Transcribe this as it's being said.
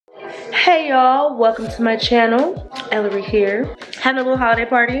Hey y'all, welcome to my channel. Ellarie here, having a little holiday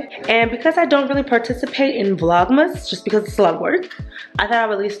party. And because I don't really participate in Vlogmas, just because it's a lot of work, I thought I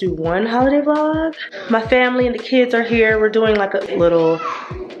would at least do one holiday vlog. My family and the kids are here. We're doing like a little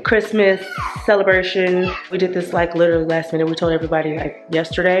Christmas celebration. We did this like literally last minute. We told everybody like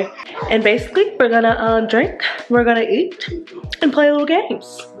yesterday. And basically we're gonna drink, we're gonna eat, and play little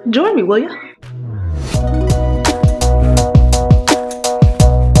games. Join me, will ya?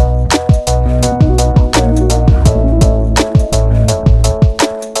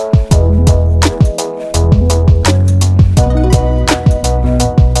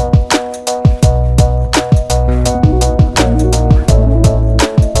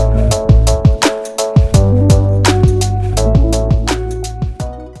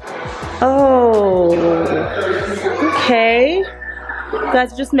 You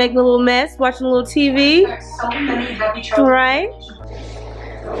guys are just making a little mess, watching a little TV. Right?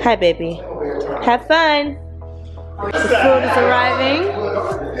 Hi, baby. Have fun. The food is arriving.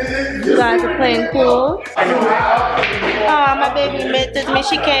 You guys are playing pool. Oh, my baby misses me.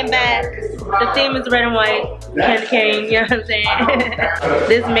 She came back. The theme is red and white. Candy cane, you know what I'm saying?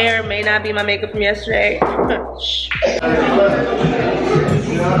 This may or may not be my makeup from yesterday. I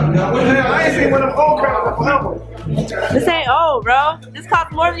ain't seen one of them old crowds forever. This ain't old, bro. This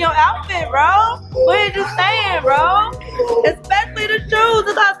costs more than your outfit, bro. What are you saying, bro? Especially the shoes.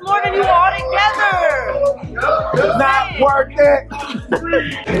 It costs more than you all together. It's not worth it.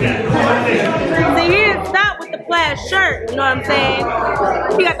 See, he didn't stop with the plaid shirt. You know what I'm saying?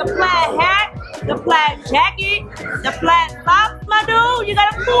 He got the plaid hat, the plaid jacket, the plaid socks, my dude. You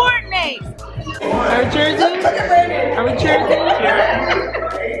gotta coordinate. Are we cheersing? Are we cheersing?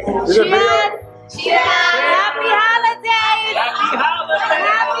 Cheers! Cheers! Happy holidays! Happy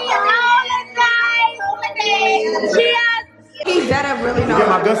holidays! Cheers! He better really know. You get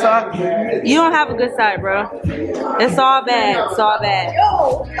my good side? You don't have a good side, bro. It's all bad. It's all bad.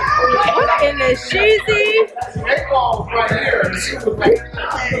 What's in the cheesy?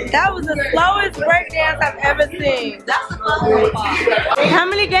 That was the slowest breakdance I've ever seen. How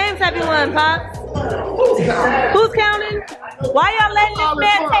many games have you won, Pops? Who's counting? Why y'all letting this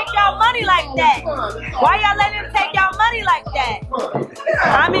man take y'all money like that? Why y'all letting him take y'all money like that?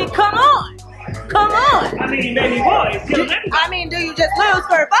 I mean, come on. Come on. I mean, maybe what? I mean, do you just lose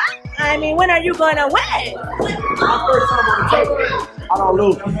for fun? I mean, when are you gonna win? My first time on the table, I don't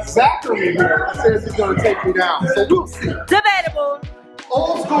lose. Zachary here says he's gonna take me down. So we'll see. Debatable.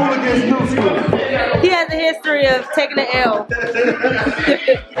 Old school against new school. He has a history of taking an L.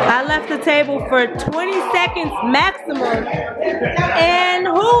 I left the table for 20 seconds maximum. And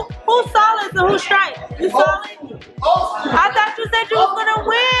who solid and who strike? You solid? I thought you said you was gonna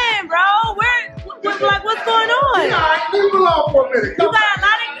win, bro. Like, what's going on? Yeah, leave him alone for a minute. You got a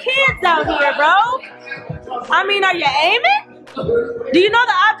lot of kids out here, bro. I mean, are you aiming? Do you know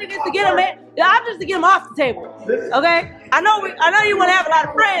the object is to get them in? The object is to get them off the table. Okay? I know you want to have a lot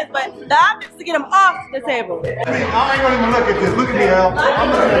of friends, but the object is to get them off the table. I ain't gonna even look at this. Look at me, Al. I'm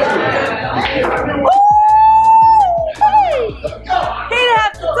looking at you. He didn't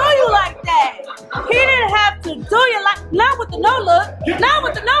have to do you like that. He didn't have to do you like, not with the no look, not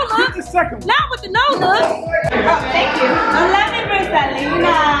with the no look, not with the no look. Oh, thank you. Let me bring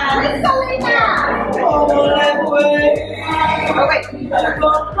Selena. Oh, wait.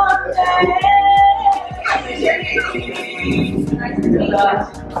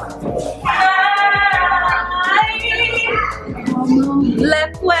 Le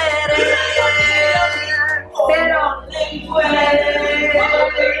puede, pero le puede,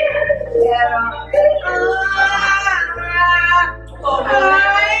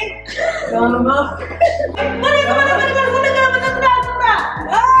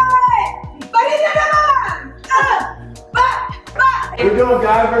 We're doing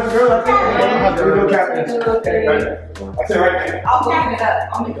guy versus girl, I think. We're doing captain. That's it right there. I'll pick it up.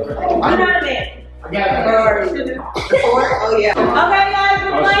 I'll make it up. You know what I mean? Where are you? Oh, yeah. Okay, guys,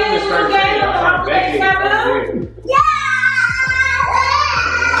 we're playing this little game of the holiday taboo. Yay!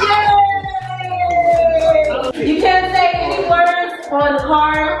 You can't say any words on the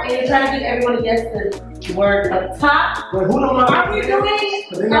card, and you're trying to get everyone to guess the word up top. Wait, who don't know? Are we doing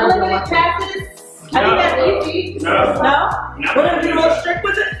unlimited passes? I think that's easy. No. No? We're going to be more strict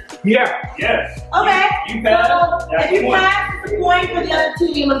with it? Yeah. Yes. Okay. You pass. So, if you pass, it's a point for the other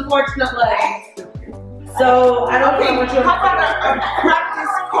team, unfortunately. So, I don't think what you're. How about a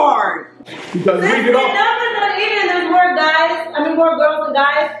practice card? Because we The get off. numbers not even, there's more guys, more girls than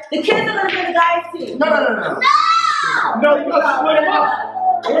guys. The kids are going to be the guys' team. No. No, you gotta split them up.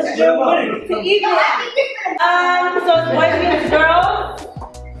 To equal. So it's boys against girls.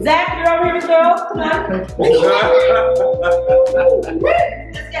 Zach, you're over here with girls. Come on. Let's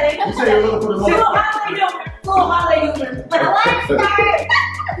get it. You say you're looking for the most. Full holiday humor.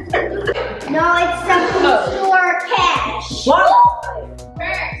 No, it's something store cash. What?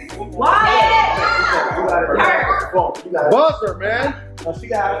 Why? Buzzer, man. Who's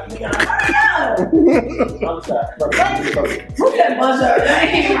that buzzer?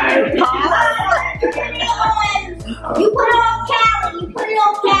 You put it on Cali. You put it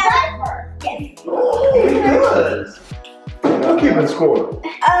on Cali. Good. I'm keeping score.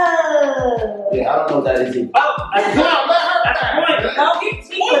 Oh. Yeah, I don't know what that is either. Oh, Now, let her that's the back. point. Don't get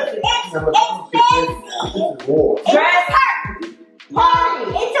cheated. It's War. Dress. Party.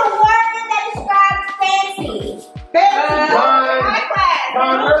 It's a word that describes fancy. High class. I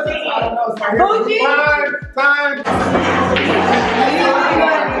don't know. Bougie. Time.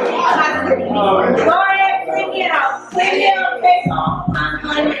 Go ahead, clean it out. Clean it out, face off.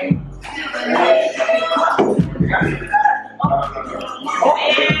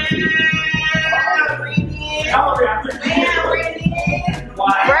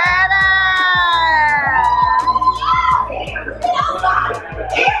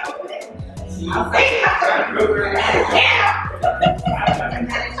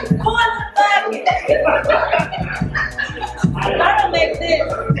 I don't make this.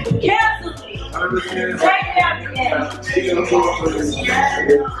 Cancel me. Take it out again.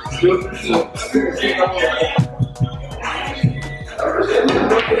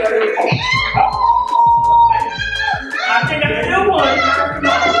 I think I can do one.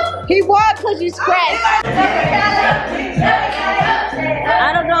 He won because you scratched.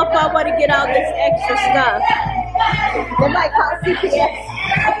 I don't know if I want to get all this extra stuff. They might call CPS.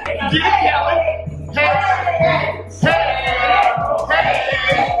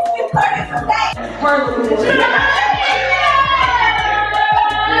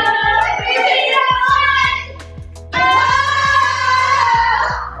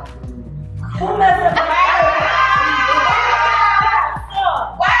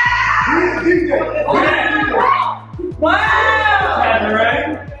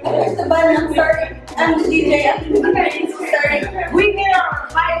 Wow! Here's the button. I'm sorry. I'm the DJ. I'm sorry. We get our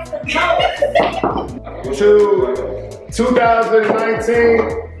highest and lowest. To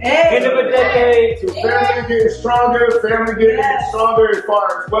 2019. End of a decade. To family getting stronger, family getting stronger as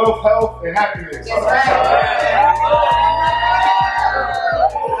far as wealth, health, and happiness.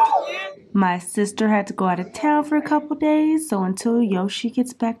 My sister had to go out of town for a couple days, so until Yoshi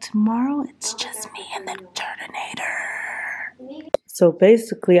gets back tomorrow, it's just me and the Turtonator. So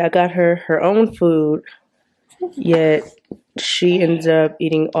basically, I got her own food, yet she ended up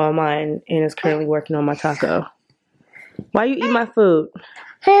eating all mine and is currently working on my taco. Why you eat my food?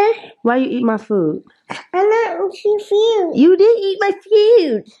 Huh? Why you eat my food? I'm not confused. You did eat my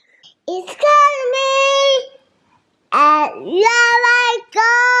food. It's coming.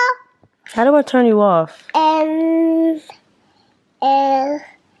 How do I turn you off? And cat.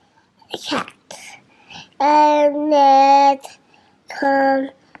 And it come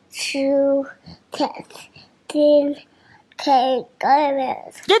to test. Then take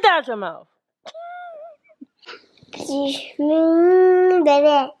a Get that out your mouth. Peace me,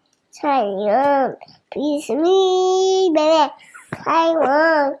 baby. Taiwan. Peace me, baby.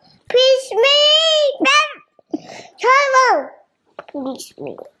 Taiwan. Peace me, baby. Taiwan. Peace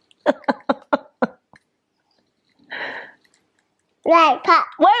me. Right, pop.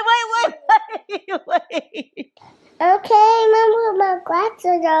 Wait. Okay, remember my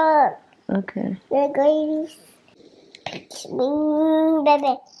glasses on. Okay. The ladies. Peace me,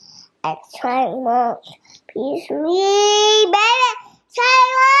 baby. Taiwan. Peace me, baby.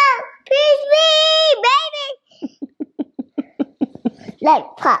 Taiwan. Peace me, baby. Like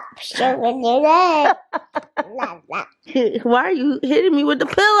pop, sugar in your leg. La, la. Why are you hitting me with the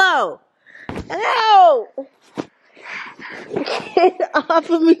pillow? Ow! Get off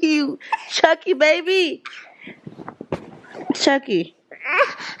of me, you Chucky baby. Chucky.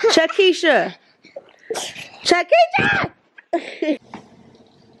 Chuckisha. Chuckisha!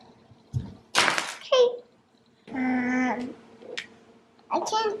 I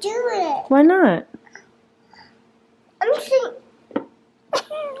can't do it. Why not? I'm seeing.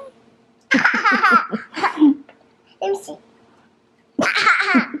 Let me see.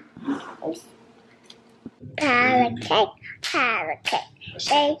 Carrot cake,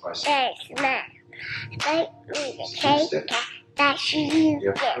 shake, smack. Make me the cake that you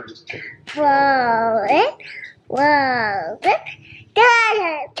get. Roll it.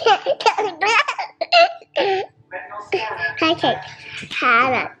 Carrot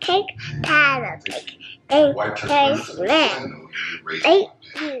cake, White taste Eat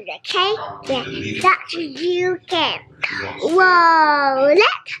the cake, yeah, that you can. Whoa,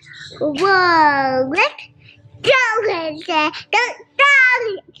 don't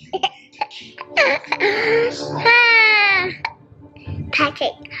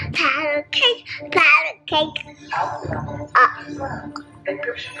pancake.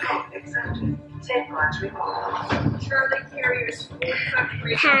 Encryption code accepted. Safeguards removed. Charlie Carrier's food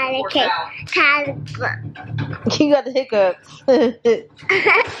factory. You got the hiccups.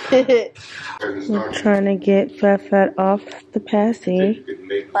 We're trying to get Fat off the passy.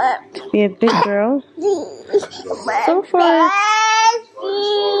 Be a big girl. So far,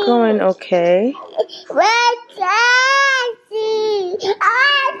 it's going okay.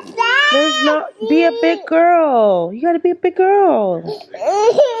 There's no, be a big girl. You gotta be a big girl.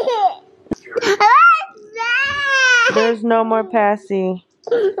 There's no more passy.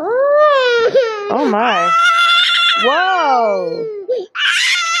 Oh my. Whoa.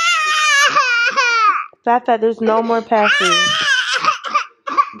 Fat, there's no more passy.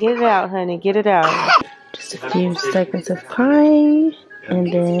 Get it out, honey. Get it out. Just a few seconds of crying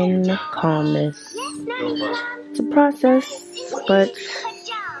and then calmness. It's a process, but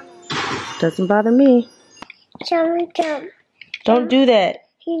doesn't bother me. Don't do that.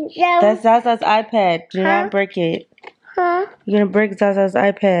 That's Zaza's iPad. Do not break it. You're gonna break Zaza's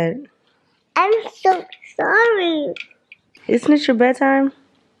iPad. I'm so sorry. Isn't it your bedtime?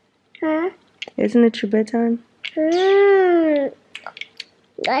 Isn't it your bedtime?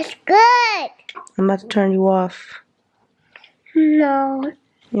 That's good. I'm about to turn you off. No.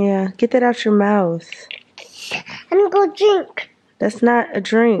 Yeah, get that out your mouth. I'm gonna go drink. That's not a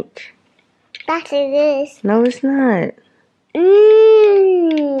drink. That's it is. No, it's not.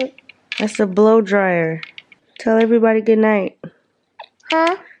 That's a blow dryer. Tell everybody good night.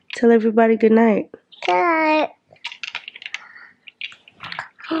 Tell everybody good night. Good night.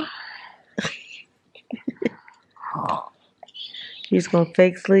 You just gonna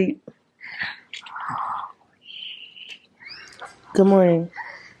fake sleep. Good morning.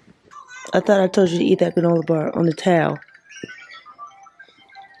 I thought I told you to eat that granola bar on the towel.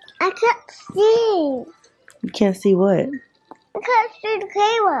 I can't see. You can't see what? I can't see the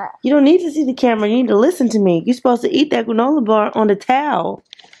camera. You don't need to see the camera. You need to listen to me. You're supposed to eat that granola bar on the towel.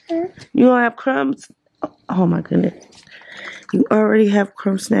 You don't have crumbs. Oh my goodness. You already have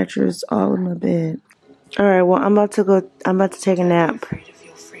crumb snatchers all in my bed. Alright, well, I'm about to take a nap.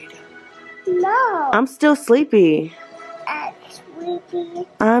 No. I'm still sleepy. I'm sleepy.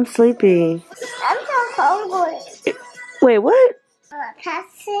 I'm sleepy. I'm so hungry. Wait, what?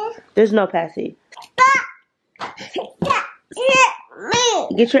 Passy. There's no passy. Me.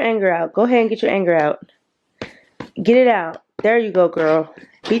 Get your anger out. Go ahead and get your anger out. Get it out. There you go, girl.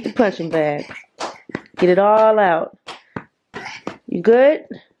 Beat the punching bag. Get it all out. You good?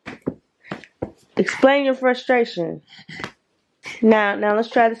 Explain your frustration. Now let's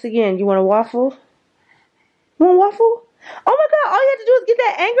try this again. You want a waffle? You want a waffle? Oh my God, all you have to do is get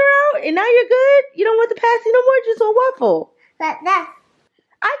that anger out and now you're good? You don't want the passy no more? Just a waffle.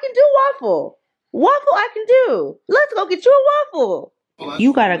 I can do waffle. Waffle I can do. Let's go get you a waffle.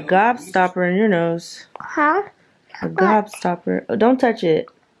 You got a gobstopper in your nose. Huh? A gobstopper. Oh, don't touch it.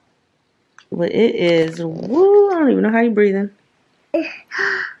 But it is, woo, I don't even know how you're breathing.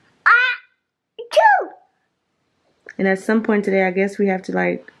 And at some point today, I guess we have to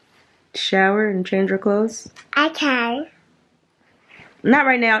like shower and change our clothes. Okay. Not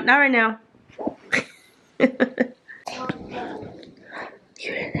right now. Not right now. You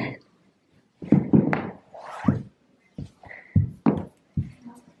hear that?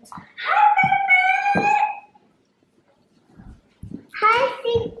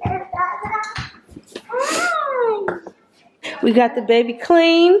 We got the baby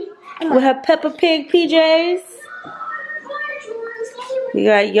clean with her Peppa Pig PJs. We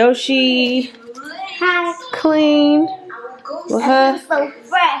got Yoshi clean with her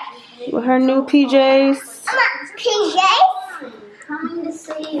new PJs.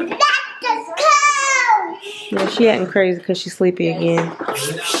 Yeah, she acting crazy because she's sleepy again.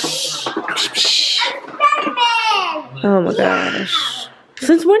 Oh my gosh.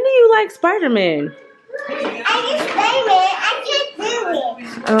 Since when do you like Spider-Man? I can't do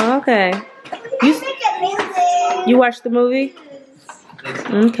it. Oh, okay. You watched the movie?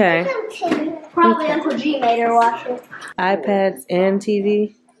 Okay. Probably Uncle G made her watch it. iPads and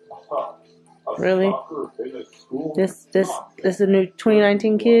TV? Really? This is a new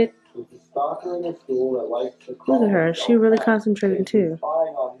 2019 kid? Look at her. She really concentrating too.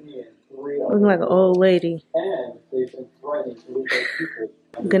 Looking like an old lady.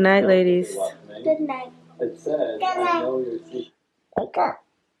 Good night, ladies. Good night. It says, I know your secret. Wake up.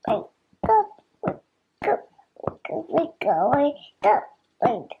 Wake up. Wake up. Wake up. Wake up.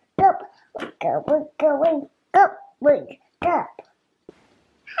 Wake up. Wake up. Wake up. Wake up. Wake up.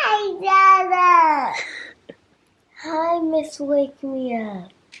 Hi, Dada. Hi, Miss Wake Me Up.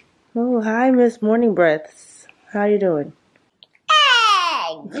 Oh, hi, Miss Morning Breaths. How you doing?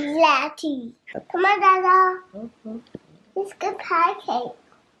 Hey, Ellarie. Come on, Dada. Let's get pancakes.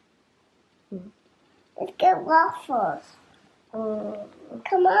 Let's get waffles.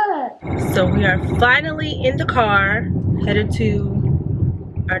 Come on. So we are finally in the car, headed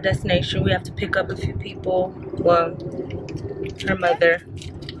to our destination. We have to pick up a few people. Well, her mother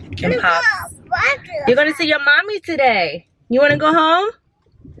and Pops. You're gonna see your mommy today. You wanna go home?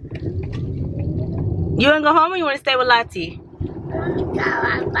 You wanna go home or you wanna stay with Lottie?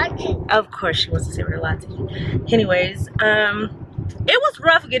 Of course she wants to stay with her Lottie. Anyways, it was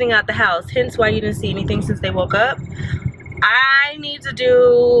rough getting out the house, hence why you didn't see anything since they woke up. I need to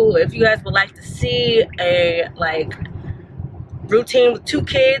do, if you guys would like to see a routine with 2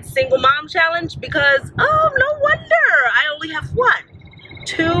 kids, single mom challenge, because oh, no wonder I only have 1.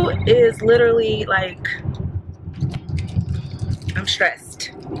 2 is literally like, I'm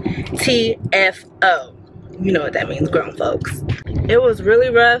stressed. TFO. You know what that means, grown folks. It was really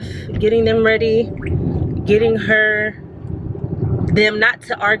rough getting them ready, getting them not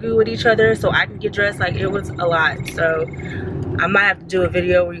to argue with each other so I can get dressed. Like, it was a lot. So I might have to do a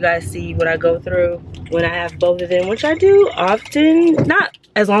video where you guys see what I go through when I have both of them, which I do often. Not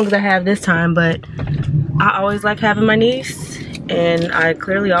as long as I have this time, but I always like having my niece, and I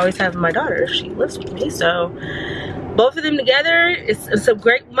clearly always have my daughter. She lives with me, so both of them together, it's some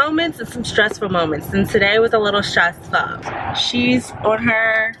great moments and some stressful moments, and today was a little stressful. She's on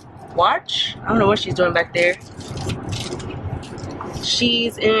her watch. I don't know what she's doing back there.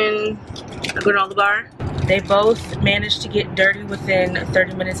 She's in a granola bar. They both managed to get dirty within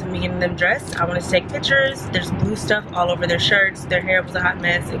 30 minutes of me getting them dressed. I wanted to take pictures. There's blue stuff all over their shirts. Their hair was a hot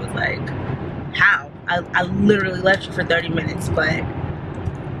mess. It was like, how? I literally left you for 30 minutes, but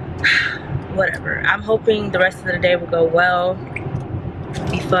whatever. I'm hoping the rest of the day will go well,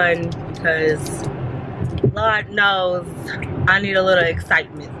 be fun, because Lord knows I need a little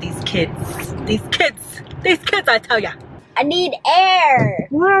excitement. These kids, I tell ya. I need air.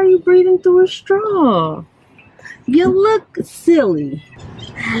 Why are you breathing through a straw? You look silly.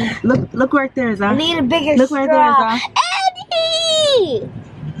 Look right there, Zah. I need a bigger Look straw. right there, Zah. Eddie!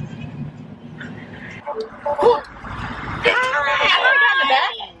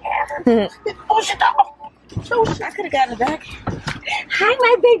 I could have gotten it back. Hi,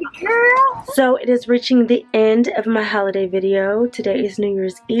 my baby girl. So it is reaching the end of my holiday video. Today is New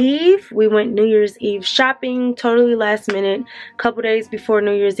Year's Eve. We went New Year's Eve shopping, totally last minute. A couple days before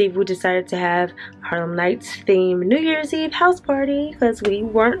New Year's Eve, we decided to have Harlem Nights theme New Year's Eve house party because we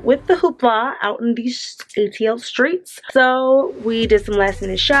weren't with the hoopla out in these ATL streets. So we did some last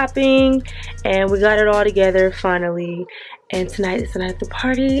minute shopping and we got it all together finally. And tonight is the night of the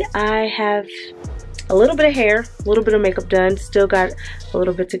party. I have a little bit of hair, a little bit of makeup done, still got a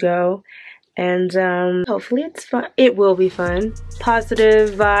little bit to go, and hopefully it's fun. It will be fun. Positive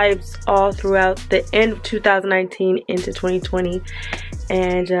vibes all throughout the end of 2019 into 2020,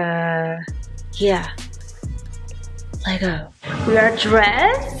 and yeah, let go. We are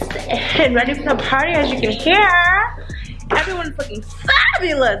dressed and ready for the party. As you can hear, everyone's looking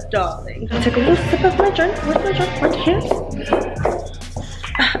fabulous, darling. I'll take a little sip of my drink. Where's my drink? Right here.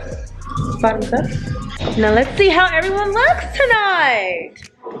 Bottoms up. Now let's see how everyone looks tonight.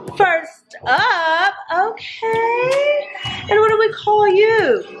 First up, okay. And what do we call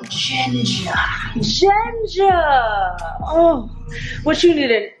you? Ginger. Ginger. Oh, what you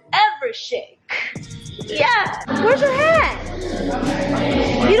need in every shake. Yeah. Where's your hat?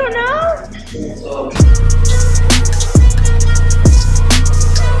 You don't know?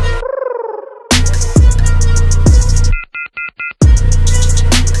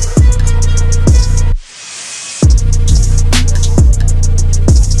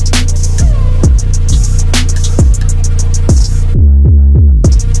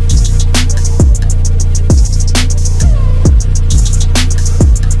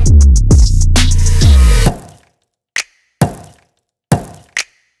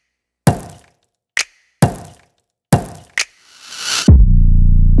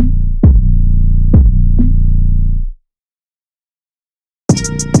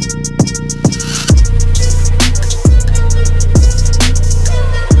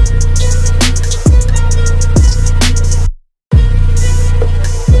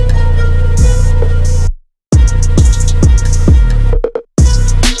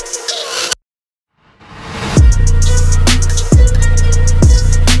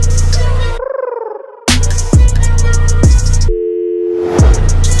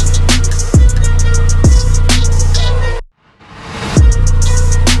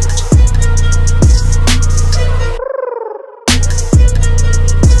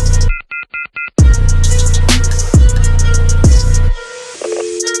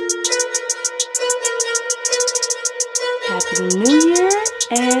 Happy New Year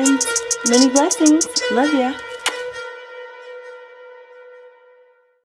and many blessings. Love ya.